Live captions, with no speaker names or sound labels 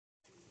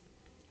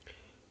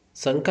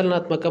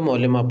ಸಂಕಲನಾತ್ಮಕ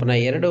ಮೌಲ್ಯಮಾಪನ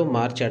 2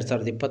 ಮಾರ್ಚ್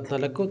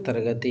 2024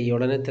 ತರಗತಿ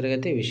 7ನೇ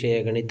ತರಗತಿ ವಿಷಯ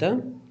ಗಣಿತ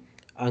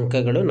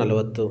ಅಂಕಗಳು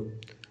 40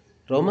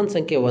 ರೋಮನ್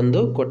ಸಂಖ್ಯೆ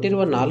 1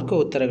 ಕೊಟ್ಟಿರುವ 4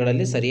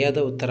 ಉತ್ತರಗಳಲ್ಲಿ ಸರಿಯಾದ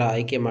ಉತ್ತರ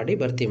ಆಯ್ಕೆ ಮಾಡಿ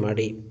ಭರ್ತಿ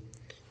ಮಾಡಿ.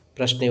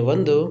 ಪ್ರಶ್ನೆ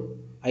 1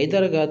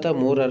 5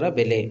 ರ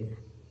ಬೆಲೆ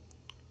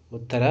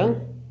ಉತ್ತರ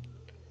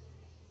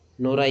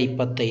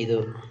 125.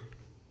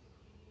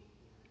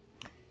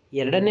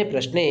 ಎರಡನೇ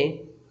ಪ್ರಶ್ನೆ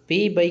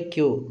P/Q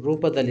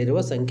ರೂಪದಲ್ಲಿರುವ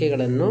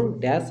ಸಂಖ್ಯೆಗಳನ್ನು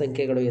ಡ್ಯಾಶ್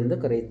ಸಂಖ್ಯೆಗಳು ಎಂದು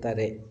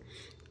ಕರೆಯುತ್ತಾರೆ.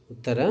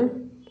 ಉತ್ತರ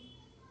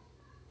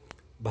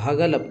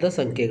ಭಾಗಲಬ್ಧ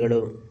ಸಂಖ್ಯೆಗಳು.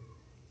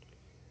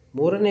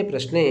 ಮೂರನೇ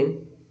ಪ್ರಶ್ನೆ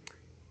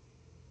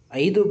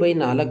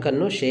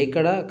 5/4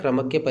 ಶೇಕಡ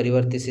ಕ್ರಮಕ್ಕೆ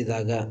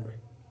ಪರಿವರ್ತಿಸಿದಾಗ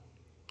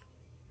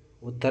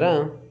ಉತ್ತರ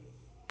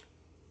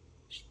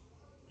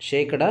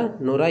ಶೇಕಡ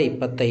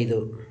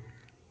 125.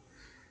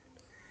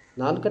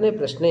 ನಾಲ್ಕನೇ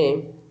ಪ್ರಶ್ನೆ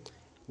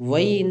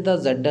y ಇಂದ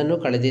z ಅನ್ನು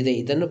ಕಳೆದಿದೆ,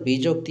 ಇದನ್ನು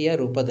ಬೀಜೋಕ್ತಿಯ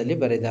ರೂಪದಲ್ಲಿ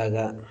ಬರೆದಾಗ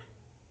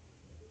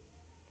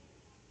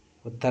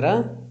ಉತ್ತರ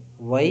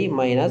y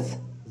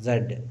 - z.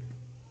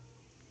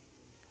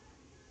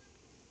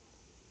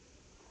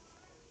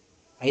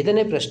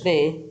 ಐದನೇ ಪ್ರಶ್ನೆ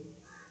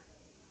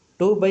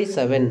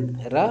 2/7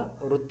 ರ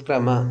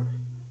ವೃತ್ಕ್ರಮ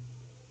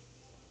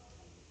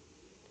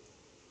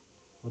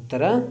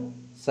ಉತ್ತರ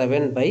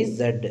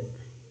 7/z.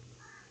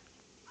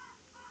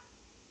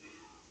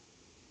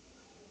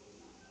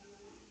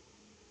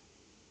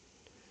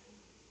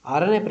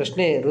 ಆರನೇ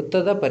ಪ್ರಶ್ನೆ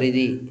ವೃತ್ತದ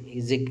ಪರಿಧಿ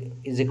 =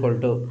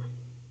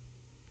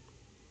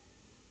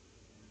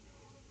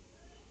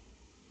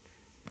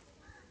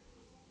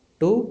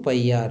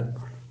 2πr.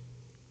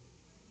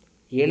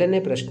 ಏಳನೇ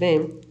ಪ್ರಶ್ನೆ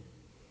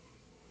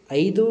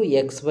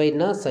 5xy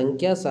ನ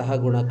ಸಂಖ್ಯಾ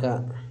ಸಹಗುಣಕ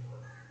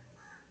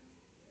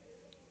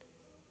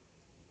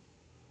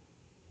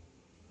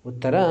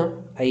ಉತ್ತರ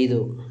 5.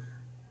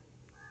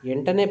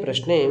 ಎಂಟನೇ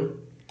ಪ್ರಶ್ನೆ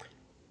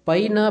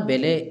ಪೈನ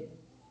ಬೆಲೆ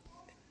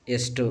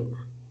ಎಷ್ಟು?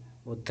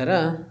 ಉತ್ತರ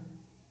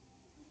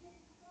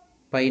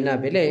ಪೈನ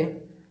ಬೆಲೆ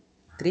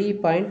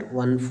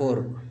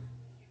 3.14.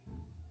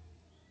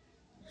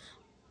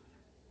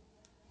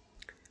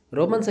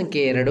 ರೋಮನ್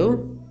ಸಂಖ್ಯೆ 2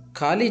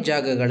 ಖಾಲಿ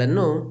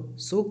ಜಾಗಗಳನ್ನು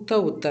ಸೂಕ್ತ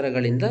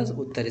ಉತ್ತರಗಳಿಂದ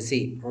ಉತ್ತರಿಸಿ.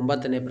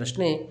 ಒಂಬತ್ತನೇ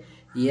ಪ್ರಶ್ನೆ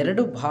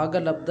 2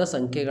 ಭಾಗಲಬ್ಧ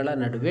ಸಂಖ್ಯೆಗಳ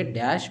ನಡುವೆ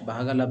ಡ್ಯಾಶ್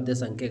ಭಾಗಲಬ್ಧ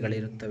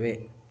ಸಂಖ್ಯೆಗಳಿರುತ್ತವೆ.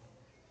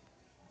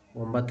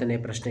 ಒಂಬತ್ತನೇ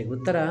ಪ್ರಶ್ನೆಗೆ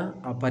ಉತ್ತರ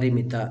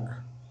ಅಪರಿಮಿತ.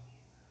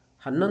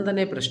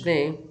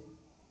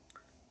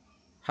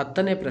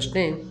 ಹತ್ತನೇ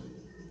ಪ್ರಶ್ನೆ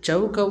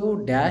ಚೌಕವು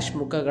ಡ್ಯಾಶ್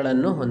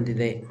ಮುಖಗಳನ್ನು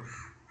ಹೊಂದಿದೆ.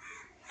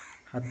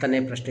 ಹತ್ತನೇ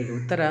ಪ್ರಶ್ನೆಗೆ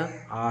ಉತ್ತರ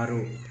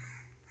 6.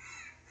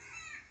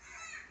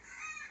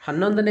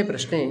 11ನೇ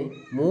ಪ್ರಶ್ನೆ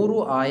 3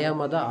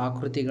 ಆಯಾಮದ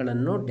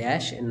ಆಕೃತಿಗಳನ್ನು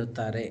ಡ್ಯಾಶ್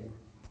ಎನ್ನುತ್ತಾರೆ.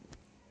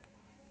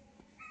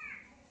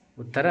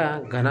 ಉತ್ತರ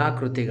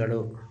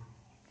ಘನಾಕೃತಿಗಳು.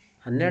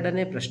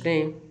 12ನೇ ಪ್ರಶ್ನೆ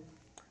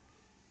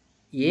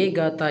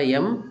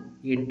a⁴m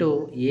 ×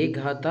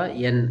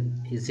 a⁴n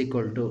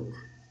 =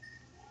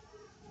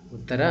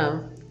 ಉತ್ತರ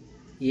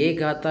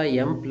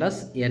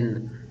a⁴m+n.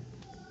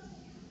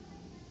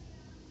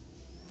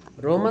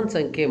 ರೋಮನ್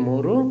ಸಂಖ್ಯೆ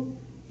 3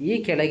 ಈ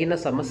ಕೆಳಗಿನ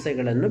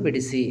ಸಮಸ್ಯೆಗಳನ್ನು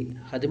ಬಿಡಿಸಿ.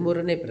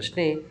 13ನೇ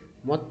ಪ್ರಶ್ನೆ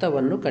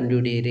ಮೊತ್ತವನ್ನು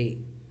ಕಂಡುಹಿಡಿಯಿರಿ.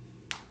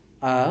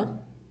 a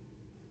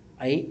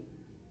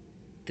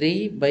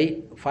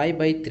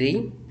 5/3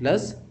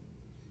 +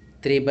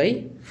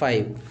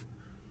 3/5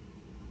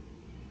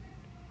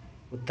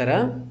 ಉತ್ತರ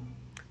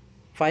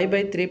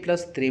 5/3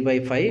 +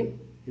 3/5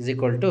 =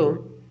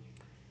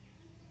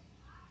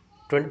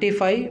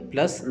 25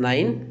 +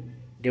 9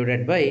 /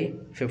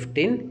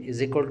 15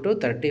 =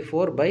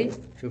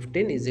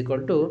 34/15 =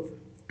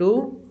 2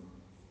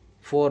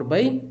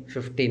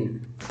 4/15.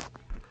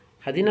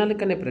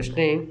 14ನೇ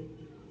ಪ್ರಶ್ನೆ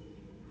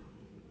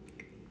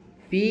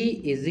p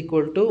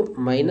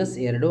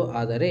 -2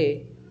 ಆದರೆ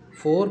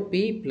 4p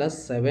 +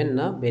 7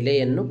 ನ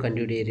ಬೆಲೆಯನ್ನು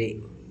ಕಂಡುಹಿಡಿಯಿರಿ.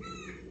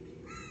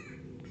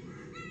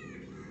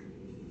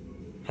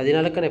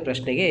 14ನೇ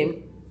ಪ್ರಶ್ನೆಗೆ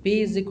p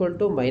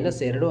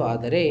 -2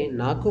 ಆದರೆ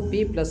 4p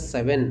 +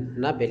 7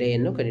 ನ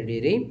ಬೆಲೆಯನ್ನು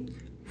ಕಂಡುಹಿಡಿಯಿರಿ.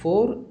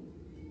 4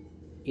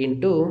 ×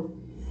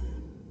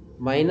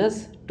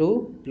 -2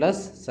 +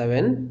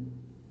 7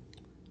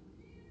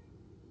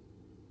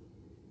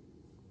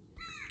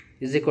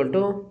 =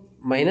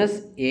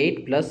 -8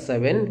 +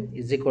 7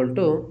 =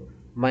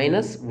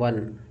 -1.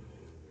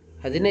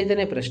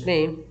 15ನೇ ಪ್ರಶ್ನೆ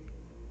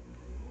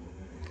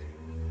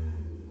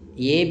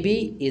AB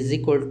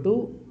 =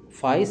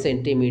 5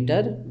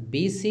 ಸೆಂಟಿಮೀಟರ್,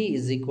 BC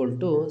 =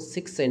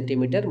 6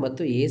 ಸೆಂಟಿಮೀಟರ್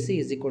ಮತ್ತು AC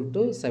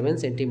 = 7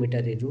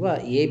 ಸೆಂಟಿಮೀಟರ್ ಇರುವ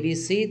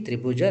ABC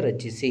ತ್ರಿಭುಜ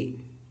ರಚಿಸಿ.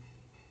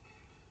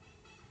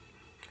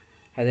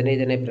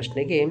 15ನೇ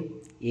ಪ್ರಶ್ನೆಗೆ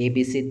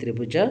ABC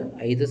ತ್ರಿಭುಜ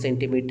 5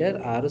 ಸೆಂಟಿಮೀಟರ್,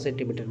 6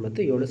 ಸೆಂಟಿಮೀಟರ್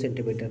ಮತ್ತು 7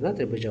 ಸೆಂಟಿಮೀಟರ್ನ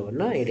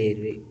ತ್ರಿಭುಜವನ್ನು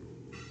ಎಳೆಯಿರಿ.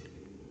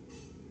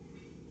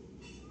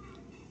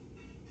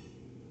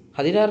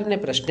 16ನೇ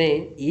ಪ್ರಶ್ನೆ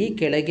ಈ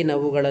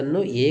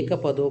ಕೆಳಗಿನವುಗಳನ್ನು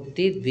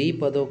ಏಕಪದೋಕ್ತಿ,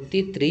 ದ್ವಿಪದೋಕ್ತಿ,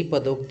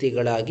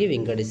 ತ್ರಿಪದೋಕ್ತಿಗಳಾಗಿ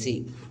ವಿಂಗಡಿಸಿ.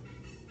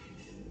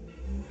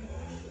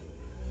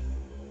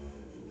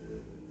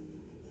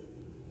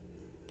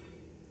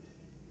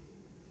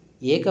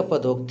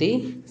 ಏಕಪದೋಕ್ತಿ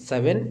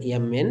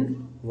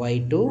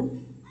 7mn/2,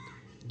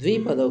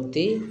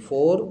 ದ್ವಿಪದೋಕ್ತಿ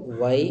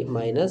 4y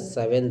 -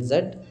 7z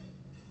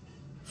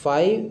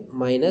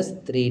 5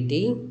 - 3t,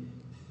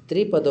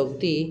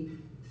 ತ್ರಿಪದೋಕ್ತಿ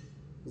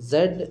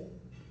Z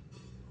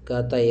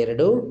ಘಾತ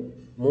 2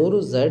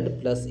 3z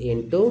plus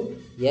 8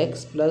 x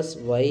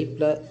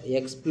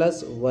plus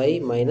Y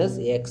minus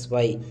X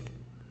Y.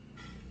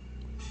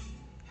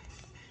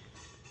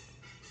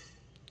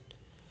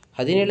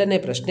 17ನೇ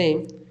ಪ್ರಶ್ನೆ,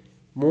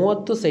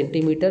 30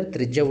 ಸೆಂಟಿಮೀಟರ್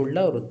ತ್ರಿಜ್ಯವುಳ್ಳ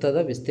ವೃತ್ತದ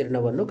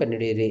ವಿಸ್ತೀರ್ಣವನ್ನು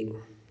ಕಂಡುಹಿಡಿಯಿರಿ.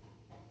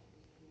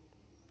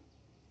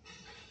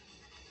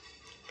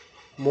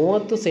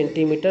 30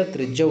 ಸೆಂಟಿಮೀಟರ್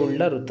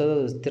ತ್ರಿಜ್ಯವುಳ್ಳ ವೃತ್ತದ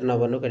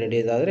ವಿಸ್ತೀರ್ಣವನ್ನು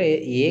ಕಂಡುಹಿಡಿಯೋದಾದರೆ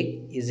a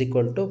 =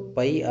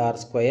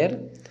 πr².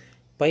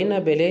 ಪೈನ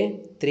ಬೆಲೆ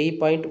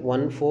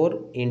 3.14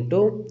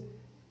 into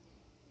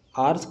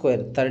r²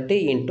 30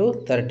 into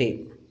 30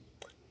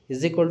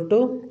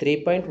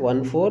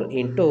 3.14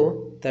 into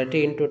 30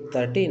 into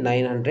 30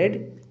 900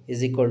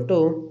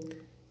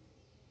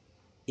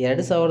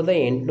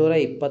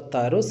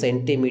 2826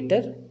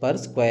 centimetre per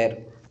square.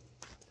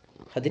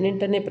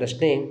 18ನೇ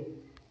ಪ್ರಶ್ನೆ,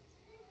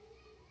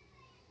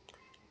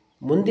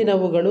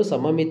 ಮುಂದಿನವುಗಳು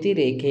ಸಮಮಿತಿ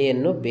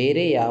ರೇಖೆಯನ್ನು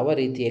ಬೇರೆ ಯಾವ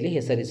ರೀತಿಯಲ್ಲಿ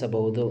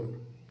ಹೆಸರಿಸಬಹುದು?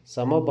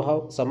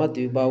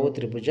 ಸಮದ್ವಿಬಾಹು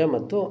ತ್ರಿಭುಜ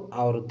ಮತ್ತು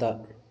ಆವೃತ್ತ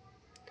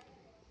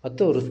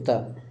ಮತ್ತು ವೃತ್ತ.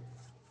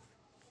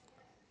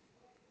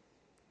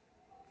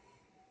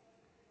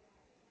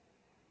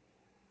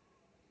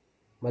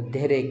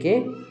 ಮಧ್ಯರೇಖೆ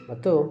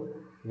ಮತ್ತು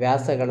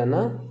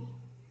ವ್ಯಾಸಗಳನ್ನು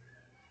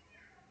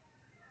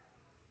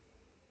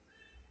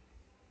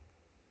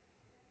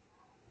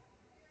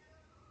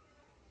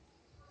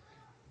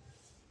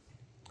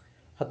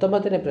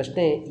ಹತ್ತೊಂಬತ್ತನೇ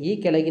ಪ್ರಶ್ನೆ, ಈ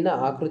ಕೆಳಗಿನ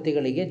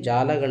ಆಕೃತಿಗಳಿಗೆ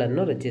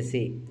ಜಾಲಗಳನ್ನು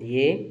ರಚಿಸಿ.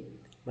 ಎ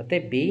ಮತ್ತು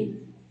ಬಿ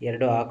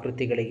ಎರಡು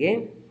ಆಕೃತಿಗಳಿಗೆ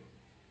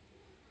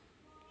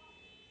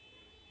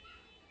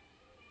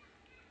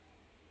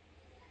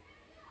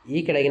ಈ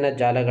ಕೆಳಗಿನ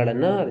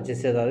ಜಾಲಗಳನ್ನು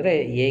ರಚಿಸೋದಾದರೆ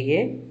ಎಗೆ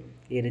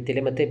ಈ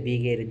ರೀತಿಯಲ್ಲಿ ಮತ್ತು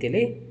ಬಿಗೆ ಈ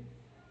ರೀತಿಯಲ್ಲಿ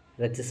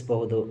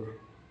ರಚಿಸಬಹುದು.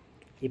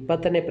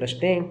 20ನೇ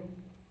ಪ್ರಶ್ನೆ,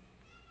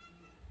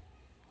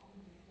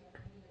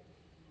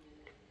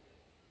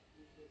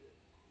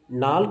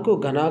 ನಾಲ್ಕು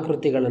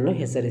ಘನಾಕೃತಿಗಳನ್ನು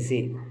ಹೆಸರಿಸಿ.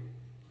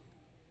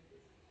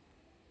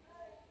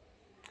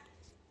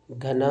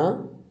 ಘನ,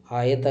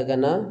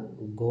 ಆಯತಘನ,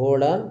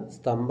 ಗೋಳ,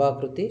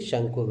 ಸ್ತಂಭಾಕೃತಿ,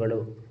 ಶಂಕುಗಳು.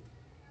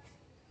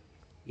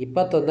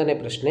 21ನೇ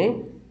ಪ್ರಶ್ನೆ,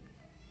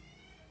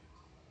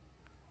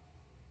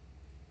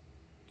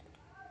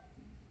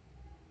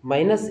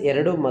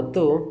 -2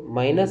 ಮತ್ತು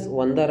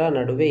 -1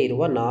 ನಡುವೆ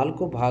ಇರುವ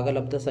 4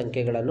 ಭಾಗಲಬ್ಧ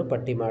ಸಂಖ್ಯೆಗಳನ್ನು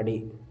ಪಟ್ಟಿ ಮಾಡಿ.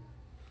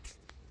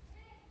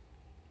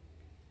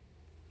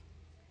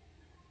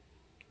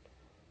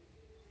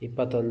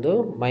 21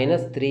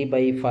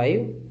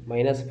 -3/5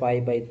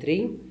 -5/3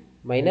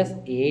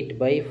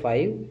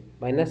 -8/5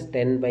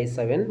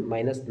 -10/7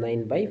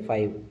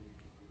 -9/5.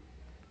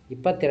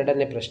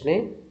 22ನೇ ಪ್ರಶ್ನೆ,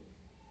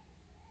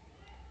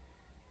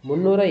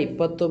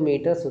 320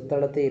 ಮೀಟರ್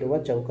ಸುತ್ತಳತೆ ಇರುವ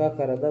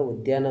ಚೌಕಾಕಾರದ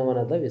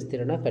ಉದ್ಯಾನವನದ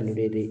ವಿಸ್ತೀರ್ಣ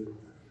ಕಂಡುಹಿಡಿಯಿರಿ.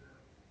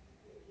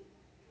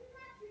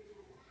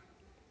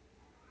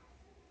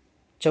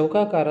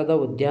 ಚೌಕಾಕಾರದ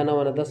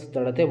ಉದ್ಯಾನವನದ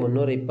ಸುತ್ತಳತೆ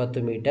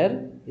 320 ಮೀಟರ್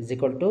 =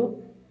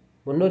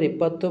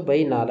 320/4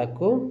 4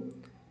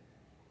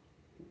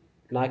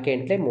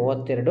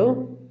 32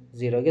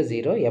 0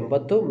 0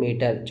 80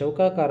 ಮೀಟರ್.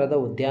 ಚೌಕಾಕಾರದ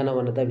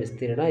ಉದ್ಯಾನವನದ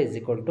ವಿಸ್ತೀರ್ಣ =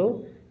 a².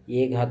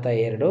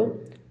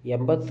 80 ×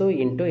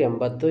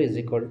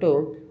 80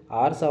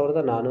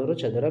 6400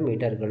 ಚದುರ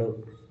ಮೀಟರ್ಗಳು.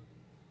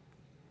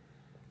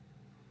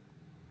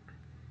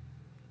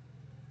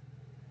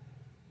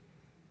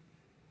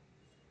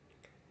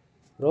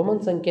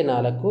 ರೋಮನ್ ಸಂಖ್ಯೆ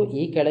 4,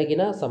 ಈ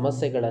ಕೆಳಗಿನ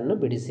ಸಮಸ್ಯೆಗಳನ್ನು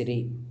ಬಿಡಿಸಿರಿ.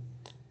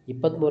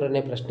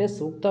 23ನೇ ಪ್ರಶ್ನೆ,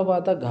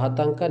 ಸೂಕ್ತವಾದ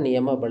ಘಾತಾಂಕ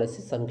ನಿಯಮ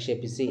ಬಳಸಿ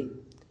ಸಂಕ್ಷೇಪಿಸಿ.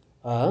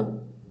 ಅ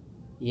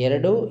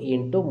 2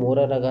 ×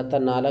 3⁴ ×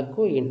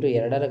 2⁵ 9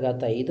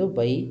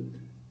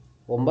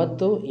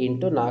 ×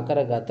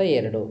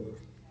 4⁴.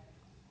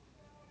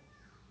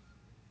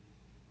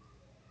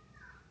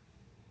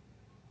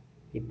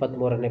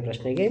 23ನೇ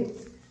ಪ್ರಶ್ನೆಗೆ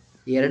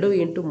 2 ×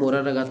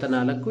 3⁴ × 2⁵ 9 × 4⁴. 2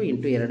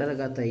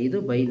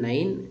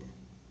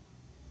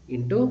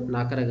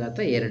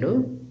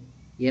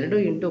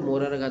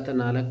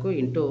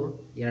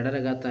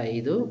 ×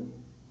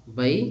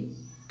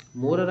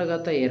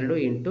 3⁴ ×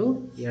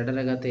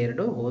 2⁵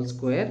 3/2 ಹೋಲ್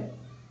ಸ್ಕ್ವೇರ್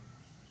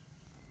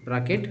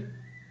ಬ್ರಾಕೆಟ್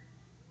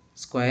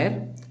ಸ್ಕ್ವೇರ್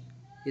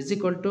 = 2 ×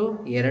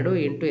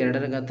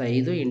 2⁵ ×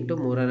 3⁴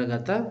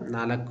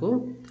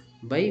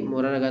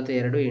 2/3² × 2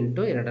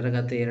 ×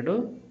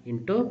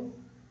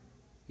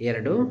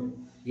 2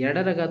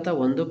 2⁵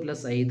 1 +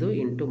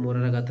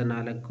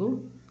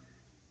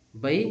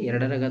 5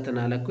 ×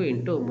 3⁴ 2/4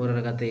 ×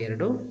 3² =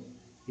 2⁵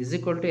 6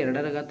 ×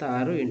 3⁴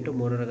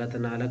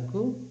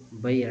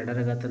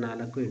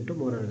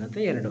 2/4 ×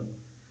 3². 2⁵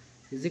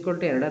 6 -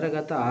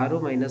 4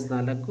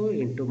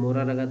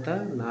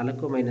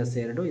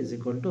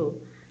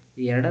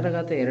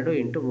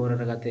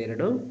 × 3⁴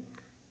 2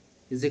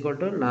 =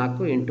 2⁵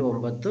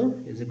 4 × 9 =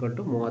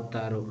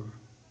 36.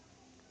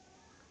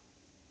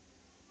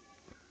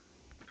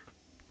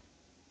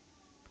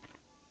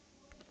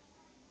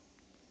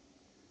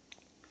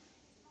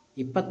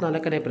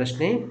 24ನೇ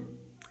ಪ್ರಶ್ನೆ,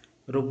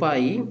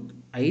 ರೂಪಾಯಿ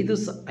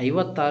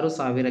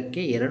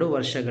 56,000ಕ್ಕೆ 2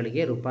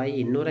 ವರ್ಷಗಳಿಗೆ ರೂಪಾಯಿ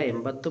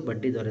 280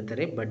 ಬಡ್ಡಿ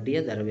ದೊರೆತರೆ ಬಡ್ಡಿಯ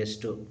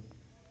ದರವೆಷ್ಟು?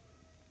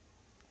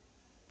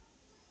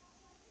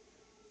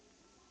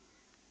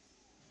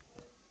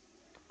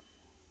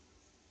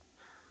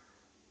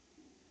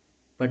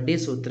 ಬಡ್ಡಿ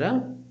ಸೂತ್ರ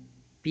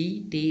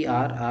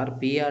PTR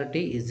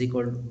is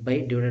equal by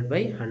divided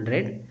by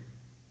 100.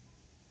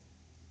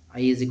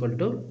 I is equal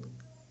to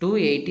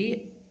 280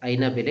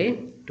 ಐನ ಬೆಲೆ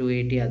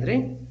 280 ಆದರೆ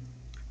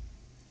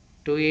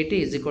 280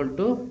 is equal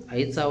to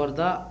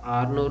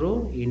 5600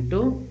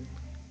 into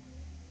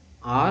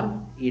R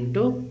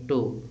into 2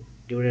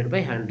 divided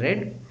by 100.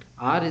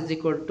 R is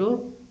equal to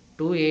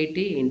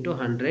 280 into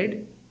 100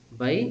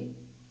 by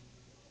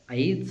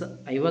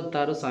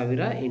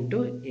 56,000 into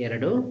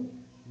 2.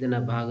 ಇದನ್ನು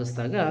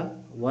ಭಾಗಿಸಿದಾಗ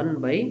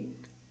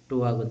 1/2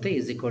 ಆಗುತ್ತೆ.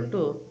 is equal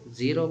to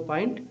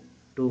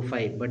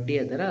 0.25. ಬಡ್ಡಿಯ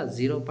ದರ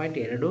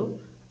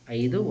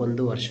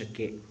 0.251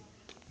 ವರ್ಷಕ್ಕೆ.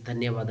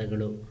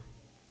 ಧನ್ಯವಾದಗಳು.